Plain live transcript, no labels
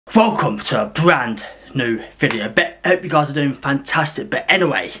Welcome to a brand new video. But I hope you guys are doing fantastic. But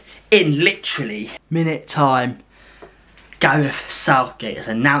anyway, in literally minute time, Gareth Southgate is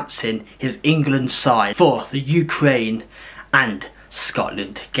announcing his England side for the Ukraine and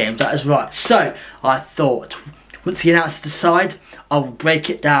Scotland games. That is right. So I thought once he announces the side, I will break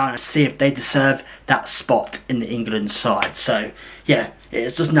it down and see if they deserve that spot in the England side. So yeah,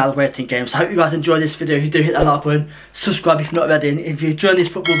 it's just another waiting game. So I hope you guys enjoy this video. If you do, hit that like button, subscribe if you're not already, and if you're enjoying these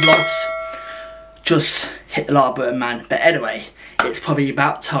football vlogs, just hit the like button, man. But anyway, it's probably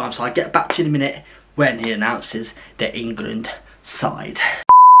about time, so I'll get back to you in a minute when he announces the England side.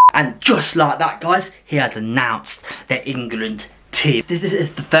 And just like that, guys, he has announced the England team. This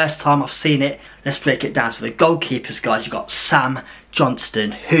is the first time I've seen it. Let's break it down. So the goalkeepers, guys, you've got Sam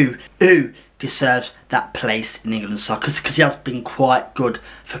Johnstone, who deserves that place in England side because he has been quite good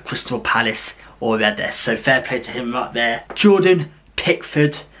for Crystal Palace already. So fair play to him right there. Jordan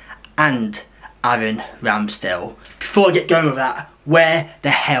Pickford and Aaron Ramsdale. Before I get going with that, where the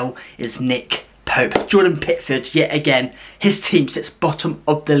hell is Nick Pope? Jordan Pickford, yet again, his team sits bottom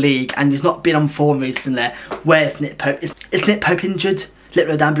of the league and he's not been on form recently. Where's Nick Pope? Is Nick Pope injured? Let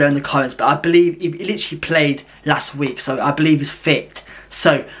me know down below in the comments, but I believe he literally played last week, so I believe he's fit.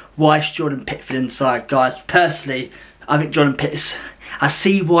 So why is Jordan Pickford inside, guys? Personally, I think Jordan Pickford, I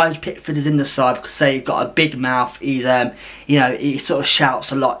see why Pickford is in the side because he's got a big mouth. He's you know, he sort of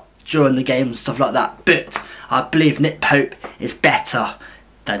shouts a lot during the game and stuff like that. But I believe Nick Pope is better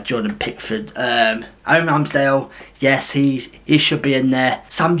than Jordan Pickford. Aaron Ramsdale, yes, he should be in there.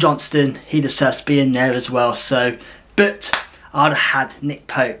 Sam Johnstone, he deserves to be in there as well. So, but I'd have had Nick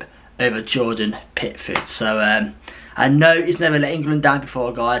Pope over Jordan Pickford. So I know he's never let England down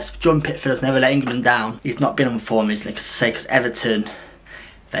before, guys. Jordan Pickford has never let England down. He's not been on form recently, because Everton,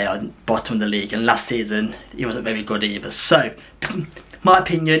 they are bottom of the league, and last season he wasn't very good either. So, my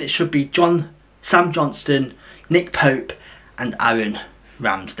opinion, it should be Sam Johnstone, Nick Pope, and Aaron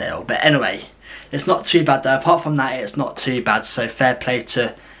Ramsdale. But anyway, it's not too bad though. Apart from that, it's not too bad. So fair play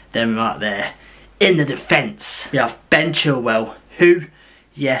to them right there. In the defence, we have Ben Chilwell, who,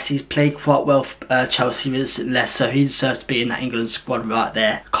 yes, he's played quite well for Chelsea recently, so he deserves to be in that England squad right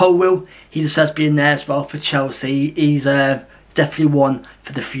there. Colwill, he deserves to be in there as well for Chelsea. He's definitely one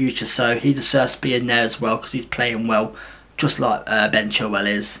for the future, so he deserves to be in there as well because he's playing well, just like Ben Chilwell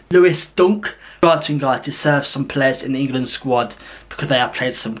is. Lewis Dunk, Brighton, guys, deserves some players in the England squad because they have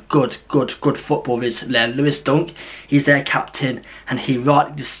played some good football recently. Lewis Dunk, he's their captain, and he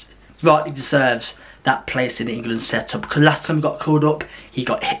rightly deserves that place in the England setup because last time he got called up, he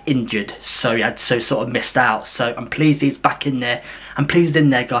got injured, so he had sort of missed out. So I'm pleased he's back in there. I'm pleased he's in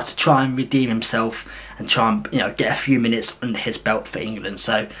there, guys, to try and redeem himself and try and, you know, get a few minutes under his belt for England.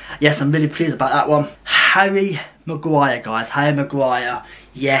 So yes, I'm really pleased about that one. Harry Maguire, guys, Harry Maguire.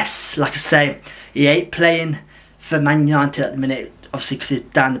 Yes, like I say, he ain't playing for Man United at the minute, obviously because he's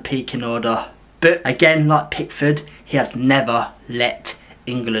down the pecking order. But again, like Pickford, he has never let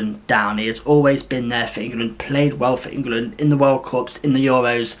England down. He has always been there for England, played well for England in the World Cups, in the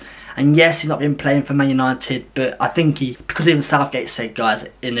Euros. And yes, he's not been playing for Man United, but I think because even Southgate said, guys,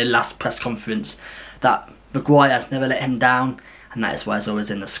 in the last press conference, that Maguire has never let him down, and that is why he's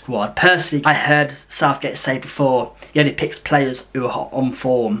always in the squad. Personally, I heard Southgate say before, he only picks players who are on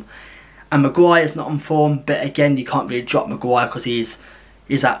form. And Maguire's not on form, but again, you can't really drop Maguire because he's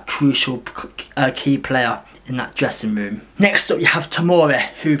that crucial key player in that dressing room. Next up, you have Tomori,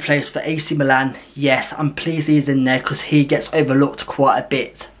 who plays for AC Milan. Yes, I'm pleased he's in there because he gets overlooked quite a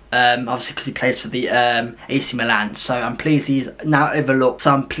bit. Obviously because he plays for the AC Milan, so I'm pleased he's now overlooked.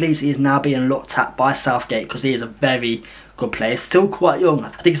 So I'm pleased he's now being looked at by Southgate because he is a very good player. He's still quite young. I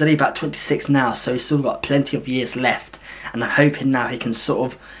think he's only about 26 now, so he's still got plenty of years left. And I'm hoping now he can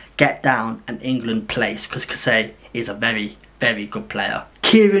sort of get down an England place because Kase is a very good player.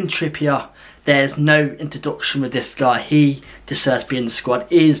 Kieran Trippier, there's no introduction with this guy. He deserves to be in the squad.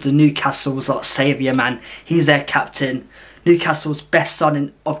 He is the Newcastle's like saviour man. He's their captain. Newcastle's best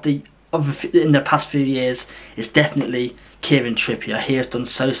signing in the past few years is definitely Kieran Trippier. He has done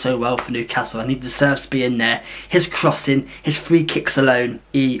so well for Newcastle and he deserves to be in there. His crossing, his free kicks alone,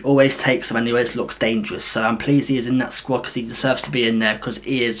 he always takes them and he always looks dangerous. So I'm pleased he is in that squad because he deserves to be in there because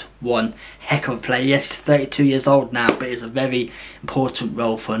he is one heck of a player. Yes, he's 32 years old now, but it's a very important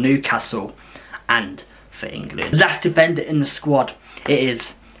role for Newcastle and for England. Last defender in the squad, it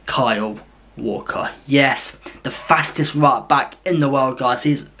is Kyle Walker. Yes, the fastest right back in the world, guys.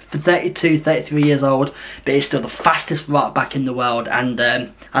 He's 33 years old, but he's still the fastest right back in the world. And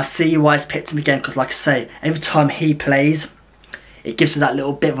I see why he's picked him again because, like I say, every time he plays, it gives us that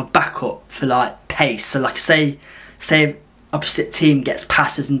little bit of a backup for like pace. So like say opposite team gets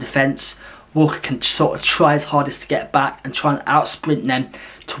passes in defence, Walker can sort of try his hardest to get back and try and out sprint them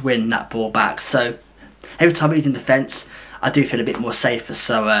to win that ball back. So every time he's in defence, I do feel a bit more safer.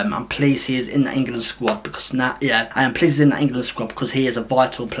 So I'm pleased he is in the England squad because now, yeah, I am pleased he's in the England squad because he is a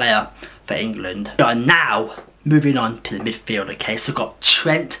vital player for England. We are now moving on to the midfield. Okay, so we've got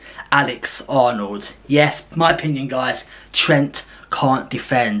Trent Alexander-Arnold. Yes, my opinion, guys, Trent can't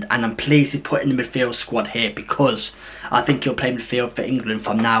defend, and I'm pleased he's put in the midfield squad here because I think he'll play midfield for England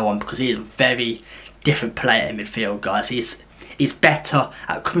from now on because he is a very different player in midfield, guys. He's better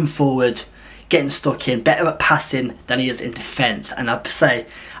at coming forward, getting stuck in, better at passing than he is in defence, and I'd say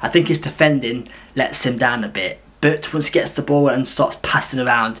I think his defending lets him down a bit, but once he gets the ball and starts passing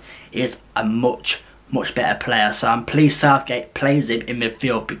around, he is a much better player. So I'm pleased Southgate plays him in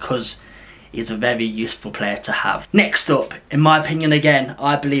midfield because he's a very useful player to have. Next up, in my opinion again,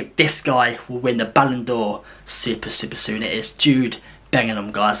 I believe this guy will win the Ballon d'Or super soon. It is Jude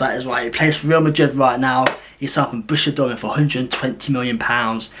Bellingham, guys. That is right. He plays for Real Madrid right now. He's signed from Borussia Dortmund for £120 million.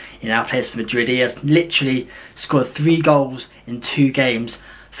 He now plays for Madrid. He has literally scored 3 goals in 2 games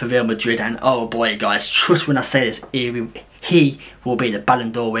for Real Madrid, and oh boy, guys, trust when I say this, he will be the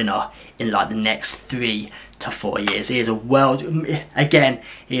Ballon d'Or winner in like the next 3 to 4 years. He is a world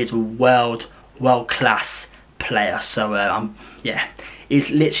class player. So yeah, he's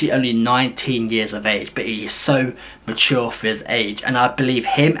literally only 19 years of age, but he is so mature for his age, and I believe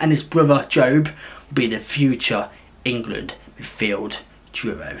him and his brother Job will be the future England midfield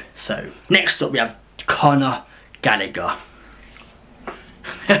duo. So next up we have Conor Gallagher.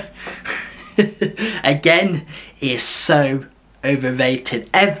 Again, he is so overrated.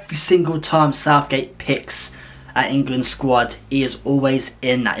 Every single time Southgate picks an England squad, he is always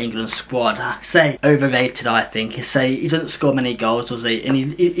in that England squad. I say overrated, I think. He doesn't score many goals, does he?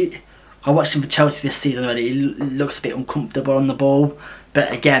 And I watched him for Chelsea this season already. He looks a bit uncomfortable on the ball.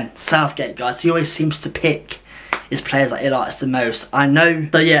 But again, Southgate, guys, he always seems to pick his players that he likes the most. I know.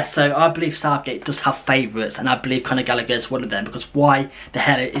 So yeah, so I believe Southgate does have favourites, and I believe Conor Gallagher is one of them, because why the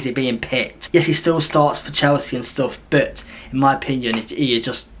hell is he being picked? Yes, he still starts for Chelsea and stuff, but in my opinion, he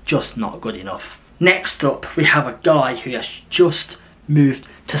is just not good enough. Next up, we have a guy who has just moved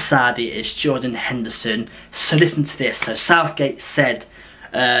to Saudi. It's Jordan Henderson. So listen to this. So Southgate said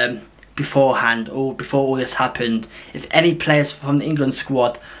beforehand, or before all this happened, if any players from the England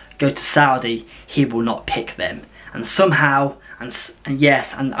squad go to Saudi, he will not pick them. And somehow, and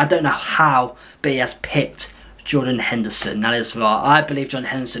yes, and I don't know how, but he has picked Jordan Henderson. That is right. I believe Jordan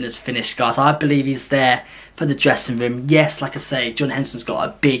Henderson is finished, guys. I believe he's there for the dressing room. Yes, like I say, Jordan Henderson's got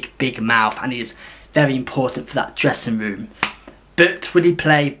a big mouth, and he is very important for that dressing room. But will he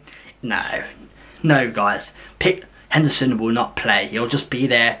play? No, guys. Henderson will not play. He'll just be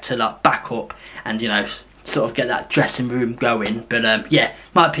there to like back up and, you know, sort of get that dressing room going. But yeah,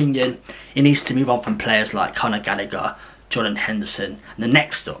 my opinion, he needs to move on from players like Conor Gallagher, Jordan Henderson. And the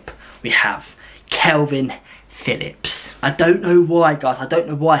next up, we have Calvin Phillips. I don't know why, guys. I don't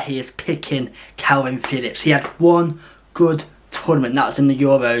know why he is picking Calvin Phillips. He had one good tournament, that was in the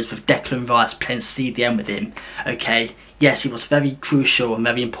Euros, with Declan Rice playing CDM with him. Okay, yes, he was very crucial and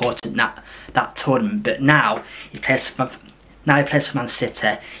very important in that tournament, but now he plays for Man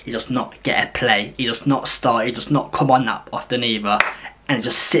City. He does not get a play. He does not start. He does not come on that often either, and he's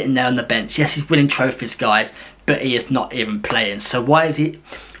just sitting there on the bench. Yes, he's winning trophies, guys, but he is not even playing. So why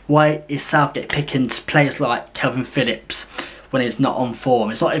is Southgate picking players like Calvin Phillips when he's not on form?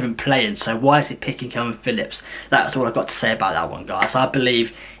 He's not even playing, so why is he picking Calvin Phillips? That's all I've got to say about that one, guys. I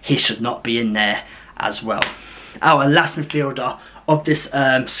believe he should not be in there as well. Our last midfielder of this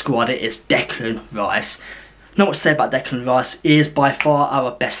squad, it is Declan Rice. Not much to say about Declan Rice. He is by far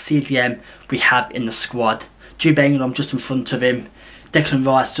our best CDM we have in the squad. Jude Bellingham just in front of him, Declan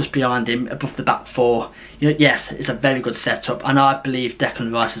Rice just behind him, above the back four. You know, yes, it's a very good setup, and I believe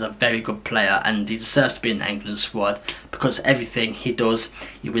Declan Rice is a very good player, and he deserves to be in the England squad because everything he does,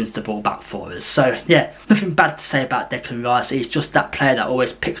 he wins the ball back for us. So yeah, nothing bad to say about Declan Rice. He's just that player that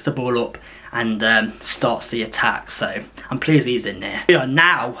always picks the ball up and starts the attack. So I'm pleased he's in there. We are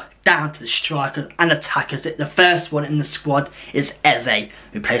now down to the strikers and attackers. The first one in the squad is Eze,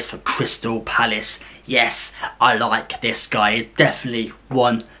 who plays for Crystal Palace. Yes, I like this guy. He's definitely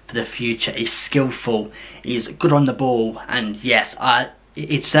one for the future. He's skillful, he's good on the ball, and yes,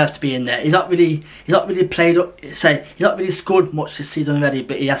 he deserves to be in there. He's not really played up. He's not really scored much this season already,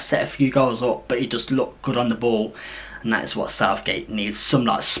 but he has set a few goals up. But he just looked good on the ball, and that is what Southgate needs. Some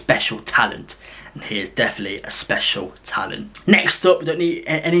like special talent, and he is definitely a special talent. Next up, we don't need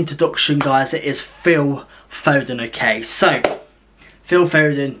any introduction, guys. It is Phil Foden. Okay, so Phil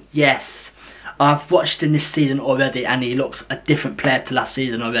Foden, yes, I've watched him this season already, and he looks a different player to last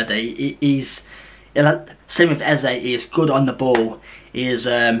season already. He's same with Eze. He is good on the ball. He is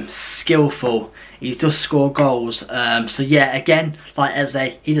skillful. He does score goals. So yeah, again, like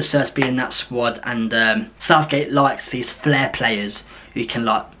Eze, he deserves to be in that squad. And Southgate likes these flair players who can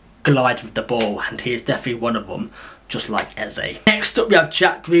like glide with the ball, and he is definitely one of them, just like Eze. Next up we have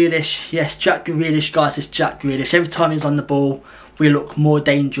Jack Grealish. Yes, Jack Grealish, guys, it's Jack Grealish. Every time he's on the ball, we look more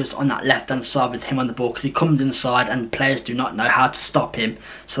dangerous on that left hand side with him on the ball, because he comes inside and players do not know how to stop him.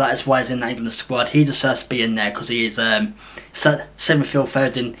 So that is why he's in that England squad. He deserves to be in there because he is same with Phil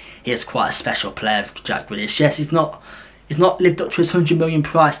Foden. He is quite a special player for Jack Grealish. Yes, he's not lived up to his 100 million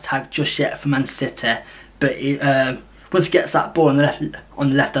price tag just yet for Man City, but he, once he gets that ball on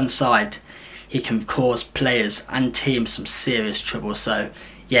the left hand side, he can cause players and teams some serious trouble. So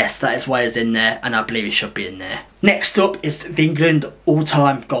yes, that is why he's in there, and I believe he should be in there. Next up is the England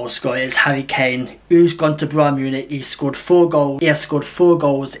all-time goal scorer. It's Harry Kane, who's gone to Bayern Munich. He scored 4 goals. He has scored 4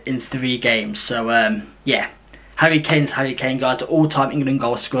 goals in 3 games. So yeah, Harry Kane is Harry Kane, guys, the all-time England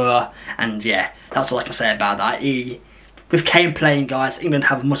goal scorer. And yeah, that's all I can say about that. With Kane playing, guys, England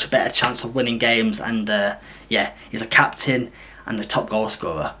have a much better chance of winning games. And yeah, he's a captain and the top goal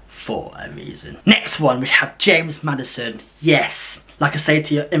scorer for a reason. Next one, we have James Maddison. Yes, like I say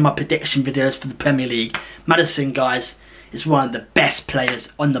to you in my prediction videos for the Premier League, Maddison, guys, is one of the best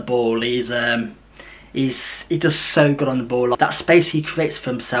players on the ball. He does so good on the ball. Like, that space he creates for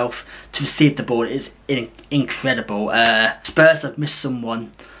himself to receive the ball is incredible. Spurs have missed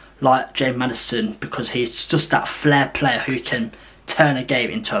someone like James Maddison because he's just that flair player who can turn a game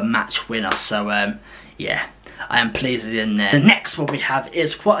into a match winner. So yeah, I am pleased he's in there. The next one we have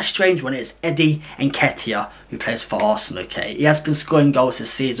is quite a strange one. It's Eddie Nketiah, who plays for Arsenal. Okay, he has been scoring goals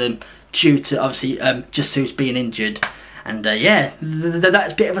this season due to obviously Jesus being injured, and yeah,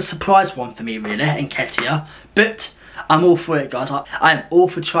 that's a bit of a surprise one for me, really, Nketiah. But I'm all for it, guys. I am all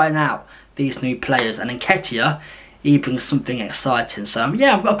for trying out these new players, and Nketiah, he brings something exciting. So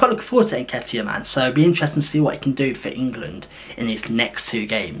yeah, I'm quite looking forward to Nketiah, man. So it'll be interesting to see what he can do for England in these next 2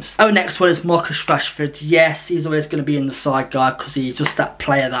 games. Our next one is Marcus Rashford. Yes, he's always going to be in the side, guy, because he's just that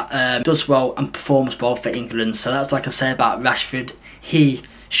player that does well and performs well for England. So that's like I say about Rashford. He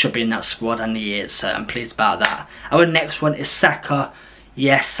should be in that squad, and he is. So I'm pleased about that. Our next one is Saka.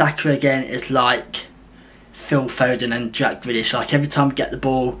 Yes, Saka again is like Phil Foden and Jack Grealish. Like, every time we get the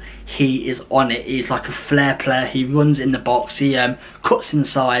ball, he is on it. He's like a flair player. He runs in the box. He cuts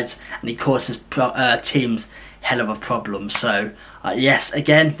inside, and he causes teams hell of a problem. So yes,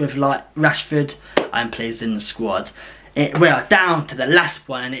 again with like Rashford, I'm pleased in the squad. We are down to the last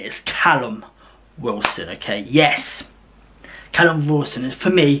one, and it is Callum Wilson. Okay, yes, Callum Wilson is, for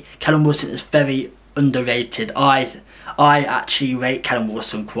me, Callum Wilson is very underrated. I actually rate Callum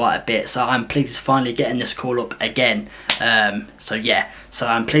Wilson quite a bit, so I'm pleased he's finally getting this call up again. So yeah, so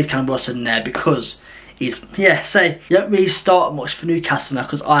I'm pleased Callum Wilson there because he's, yeah, say, you don't really start much for Newcastle now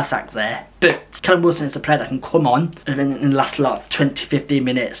because Isaac's there, but Callum Wilson is a player that can come on in the last like 20-15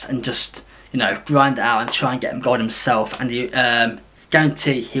 minutes and just, you know, grind it out and try and get him goal himself, and you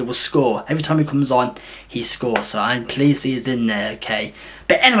guarantee he will score. Every time he comes on, he scores, so I'm pleased he's in there, okay?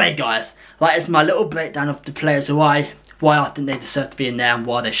 But anyway, guys, that is my little breakdown of the players why I think they deserve to be in there and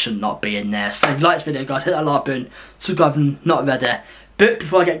why they should not be in there. So if you like this video, guys, hit that like button, subscribe if not already. But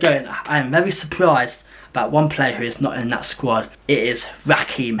before I get going, I am very surprised about one player who is not in that squad. It is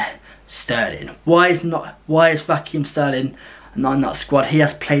Raheem Sterling. Why is Raheem Sterling not in that squad? He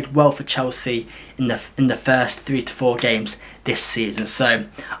has played well for Chelsea in the first 3 to 4 games this season. So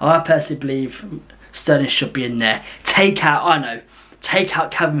I personally believe Sterling should be in there. Take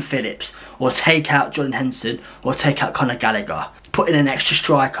out Kevin Phillips, or take out Jordan Henderson, or take out Conor Gallagher. Put in an extra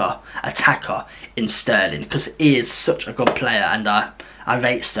striker, attacker in Sterling, because he is such a good player, and I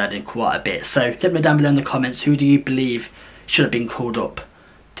rate Sterling quite a bit. So let me know down below in the comments, who do you believe should have been called up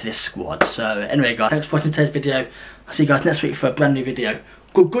to this squad? So anyway, guys, thanks for watching today's video. I'll see you guys next week for a brand new video.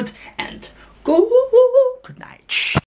 Good, and good night.